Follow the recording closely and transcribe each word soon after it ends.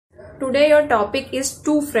today your topic is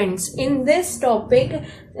two friends. In this topic,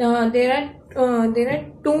 there are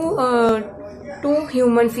two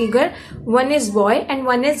human figure. One is boy and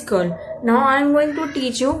one is girl. Now I am going to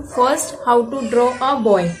teach you first how to draw a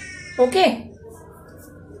boy. Okay.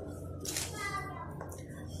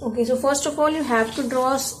 Okay. So first of all, you have to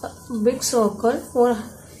draw a big circle for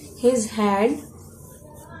his head.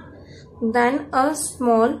 Then a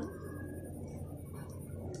small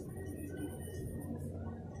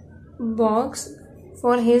box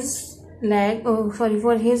for his leg,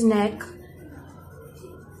 for his neck.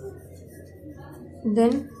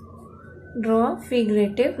 Then draw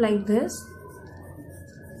figurative like this.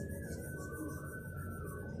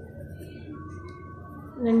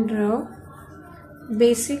 Then draw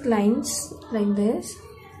basic lines like this,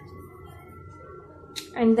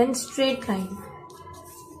 and then straight line.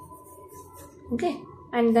 Okay,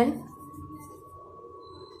 and then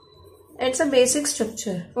it's a basic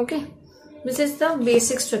structure. Okay, this is the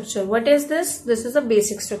basic structure. What is this? This is a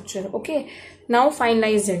basic structure. Okay, now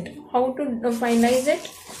finalize it. How to finalize it?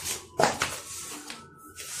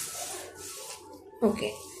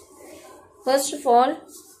 Okay, first of all,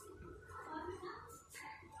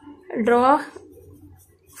 draw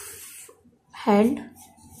head.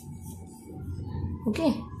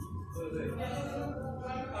 Okay,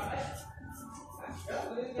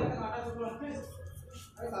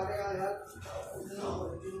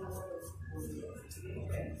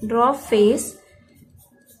 draw face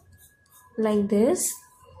like this.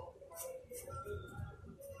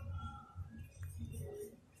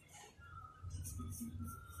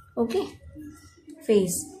 Okay,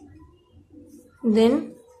 face.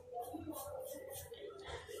 Then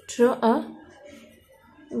draw a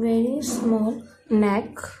very small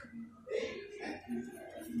neck.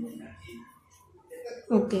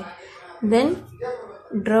 Okay, then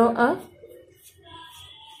draw a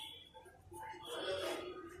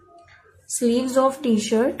sleeves of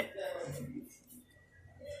t-shirt.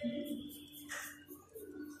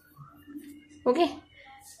 Okay,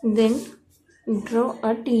 then draw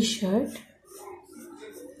a t-shirt.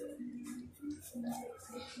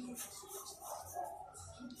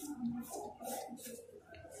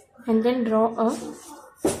 And then draw a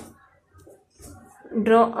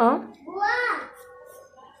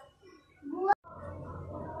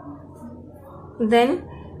then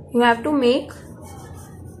you have to make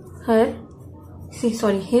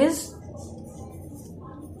his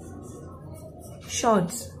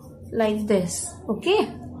shorts like this. Okay,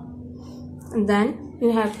 and then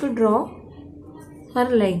you have to draw her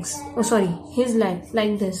legs, his leg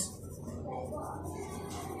like this.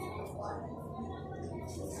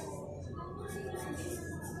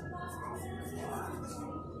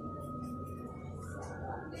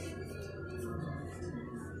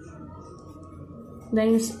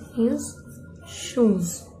 Then his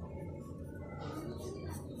shoes.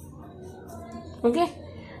 Okay,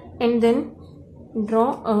 and then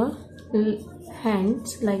draw a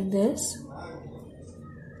hands like this.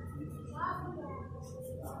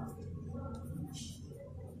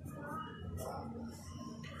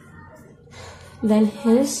 Then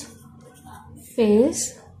his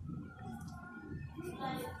face.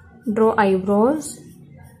 Draw eyebrows.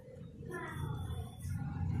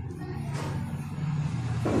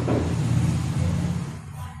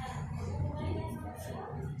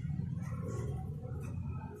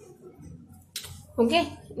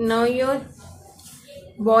 Okay, now your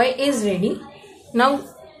boy is ready. Now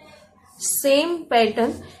same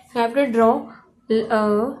pattern you have to draw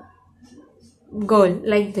a girl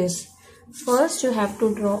like this. First you have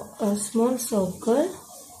to draw a small circle,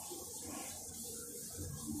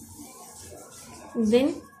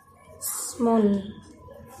 then small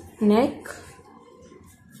neck,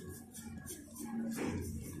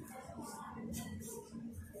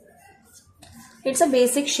 it's a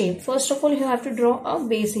basic shape. First of all, you have to draw a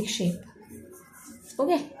basic shape.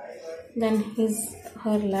 Okay, then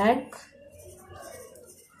her leg,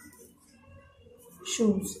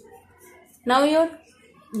 shoes. Now your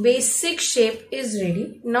basic shape is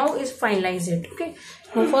ready. Now is finalize it. Okay,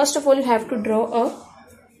 now first of all, you have to draw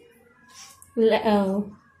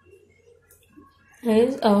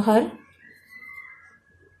her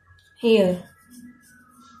hair.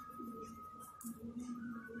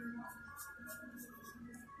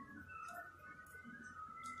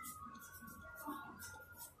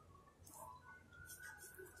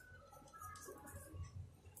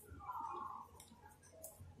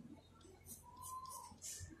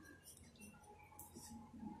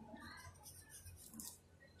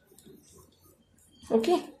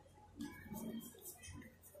 Okay,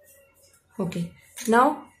 Okay,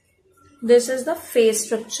 now this is the face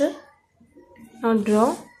structure. Now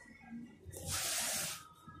draw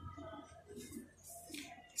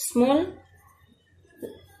small.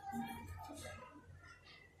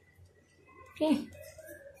 Okay.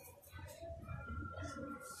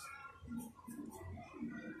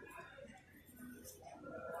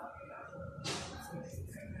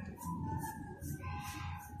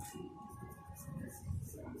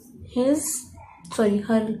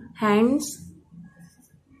 Her hands,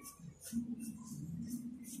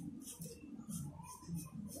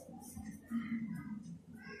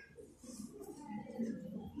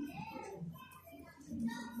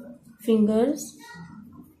 fingers,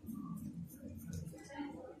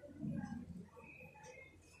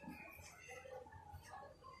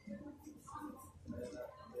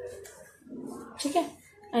 okay,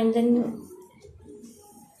 and then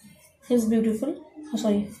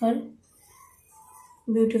her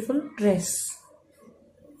beautiful dress.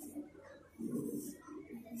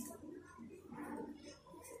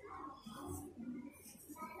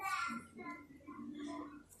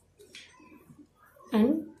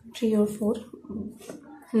 And 3 or 4.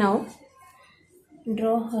 Now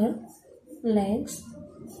draw her legs,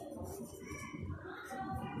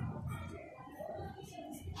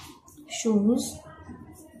 shoes,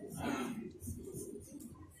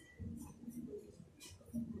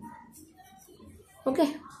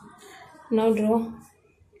 okay. Now draw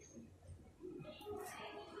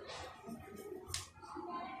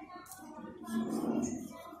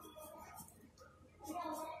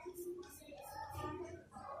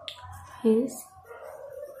her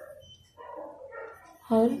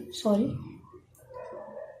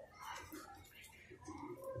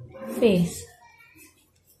face,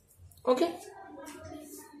 okay.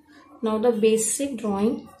 Now the basic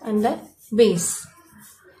drawing and the base.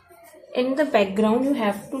 In the background you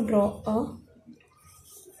have to draw a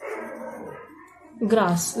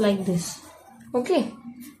grass like this, okay.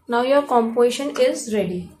 Now your composition is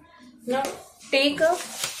ready. Now take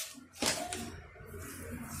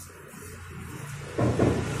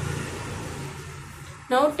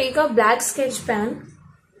a black sketch pen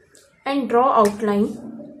and draw outline.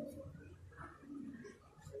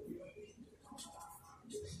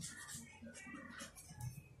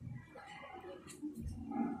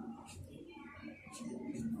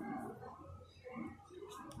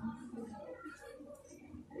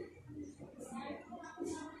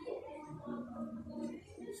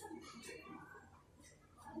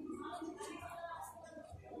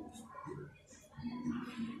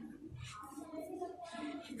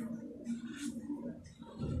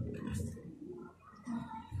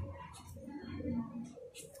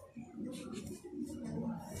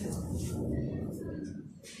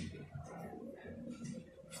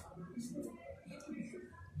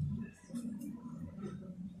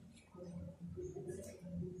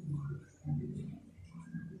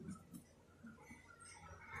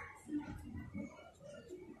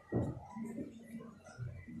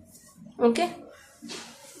 Okay.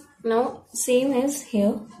 Now same as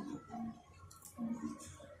here.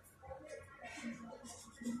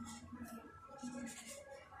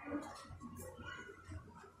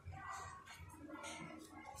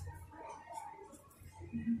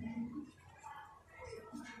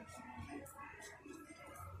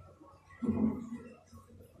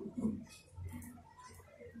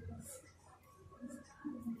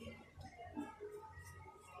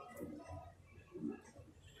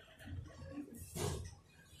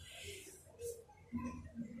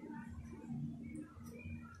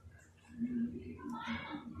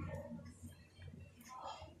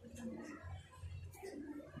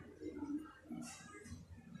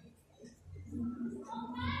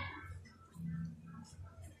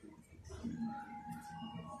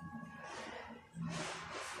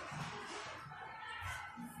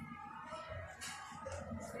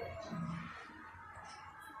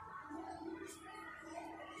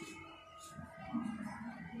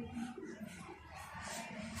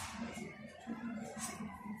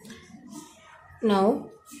 Now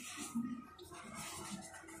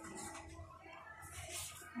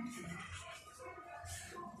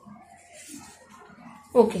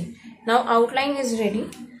okay, now outline is ready.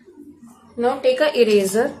 Now take a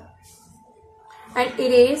eraser and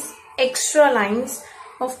erase extra lines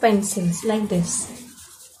of pencils like this.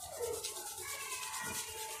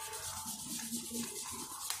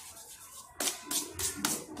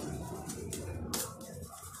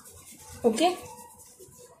 Okay.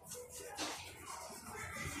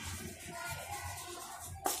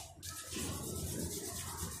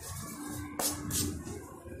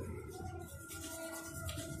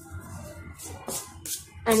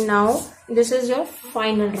 And now this is your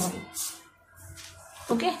final drawing.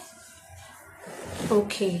 Okay.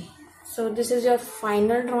 Okay, so this is your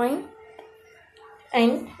final drawing.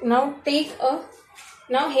 And now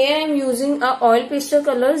now here I am using a oil pastel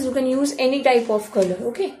colors. You can use any type of color.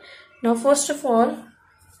 Okay, now first of all,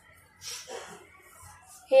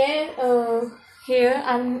 here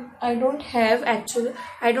I don't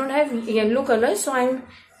have yellow color, so I'm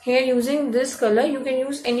here using this color. You can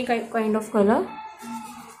use any kind of color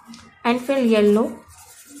and fill yellow.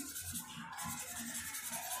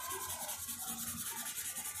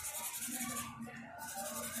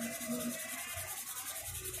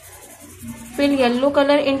 Fill yellow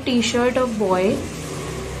color in t-shirt of boy.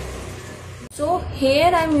 So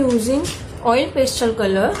here I am using oil pastel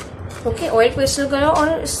color. Okay, oil pastel color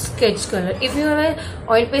or sketch color. If you have a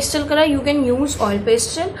oil pastel color, you can use oil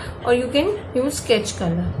pastel or you can use sketch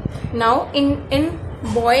color. Now in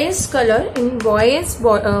boys color, in boys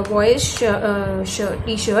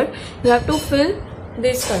t-shirt, you have to fill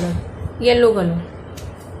this color, yellow color,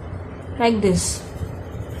 like this.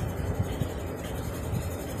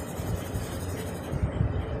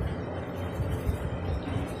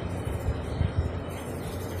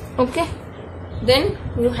 Okay, then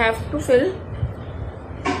you have to fill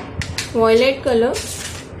violet color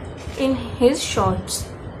in his shorts.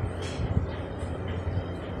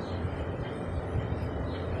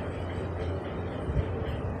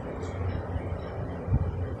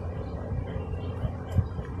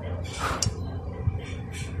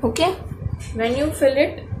 Okay, when you fill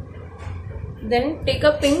it, then take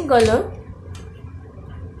a pink color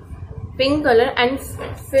and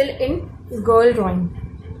fill in girl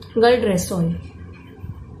dress, sorry.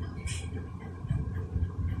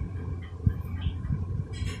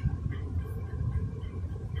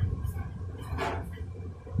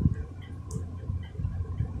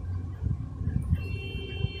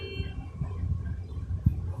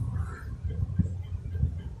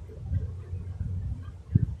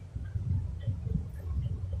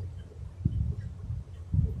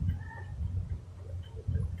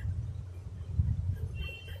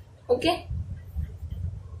 Okay,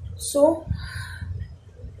 so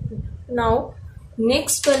now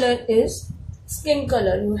next color is skin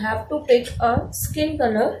color. You have to pick a skin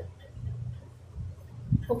color.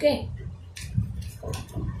 Okay,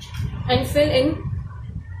 and fill in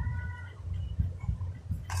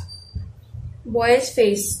boy's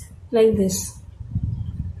face like this.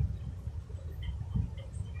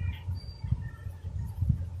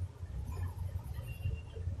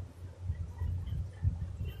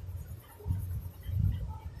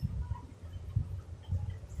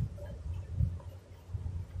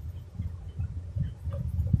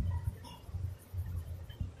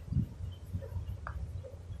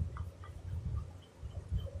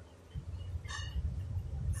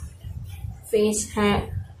 Face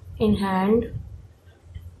in hand,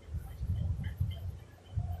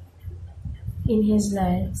 in his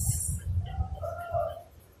legs.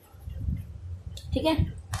 ठीक है?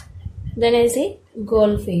 Then I say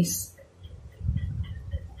girl face.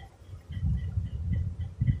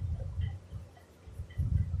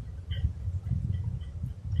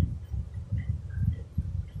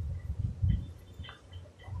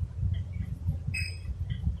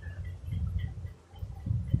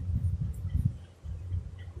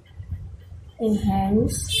 In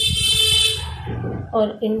hands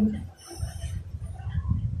or in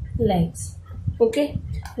legs. Okay,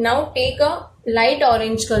 now take a light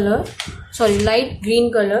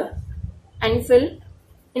green color and fill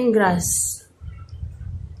in grass.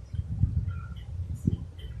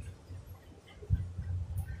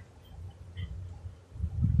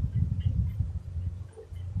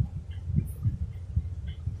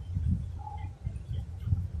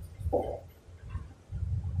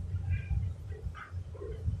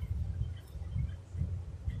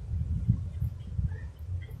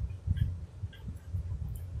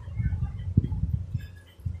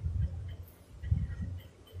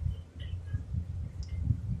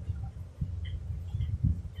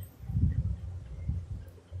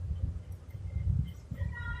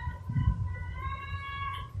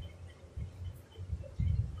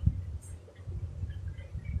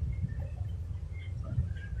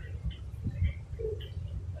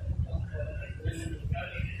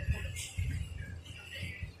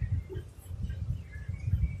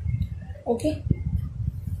 Okay,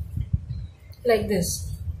 like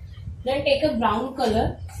this. Then take a brown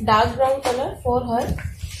color, dark brown color for her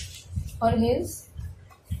or his.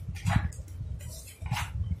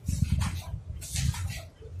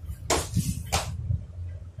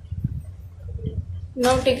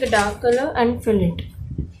 Now take a dark color and fill it.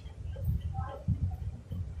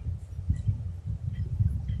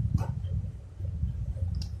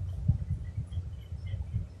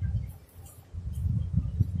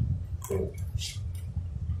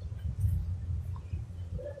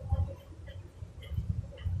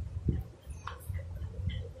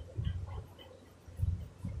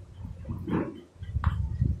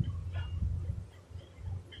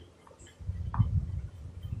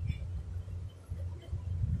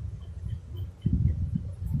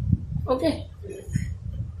 Okay,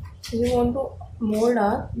 if you want to more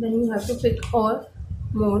dark, then you have to pick or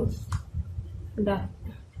more dark.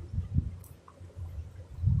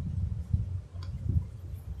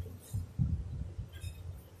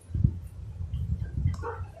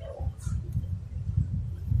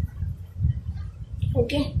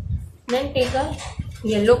 Okay, then take a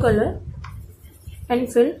yellow color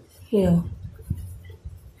and fill here.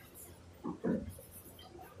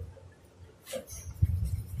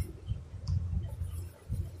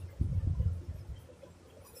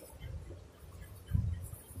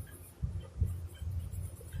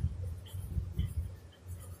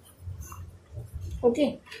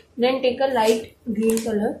 Okay, then take a light green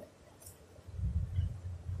color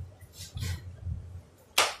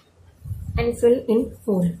and fill in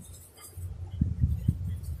hole.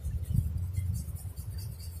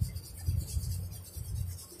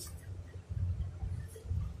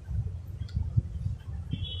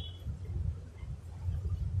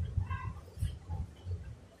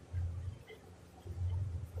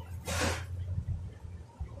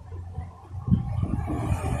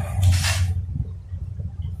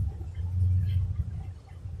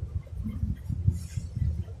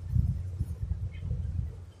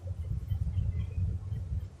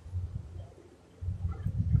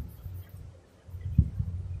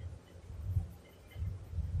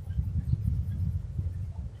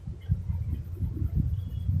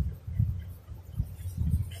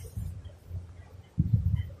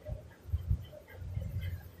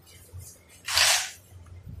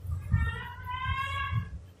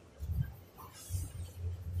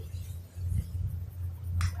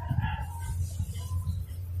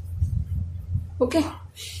 Okay,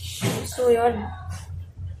 so your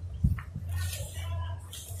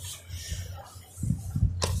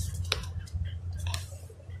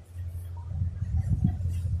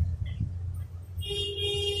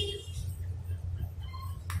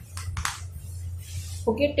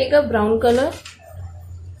okay, take a brown color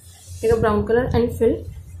and fill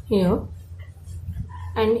here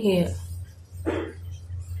and here.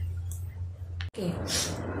 Okay,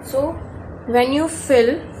 so when you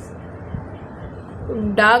fill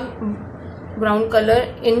dark brown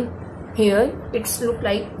color in here, it's look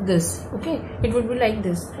like this. Okay, it would be like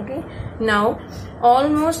this. Okay, now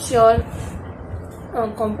almost your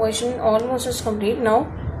composition almost is complete. Now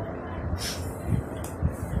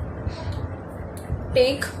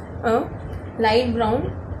take a light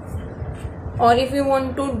brown, or if you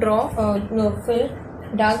want to draw fill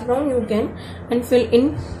dark brown, you can, and fill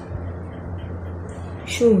in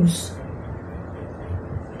shoes.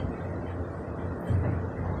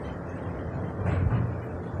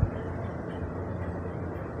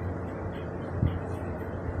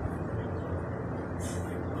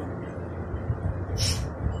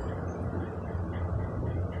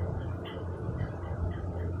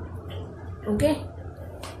 Okay,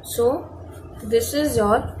 so this is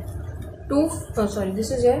your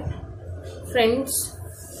this is your friend's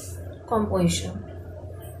composition.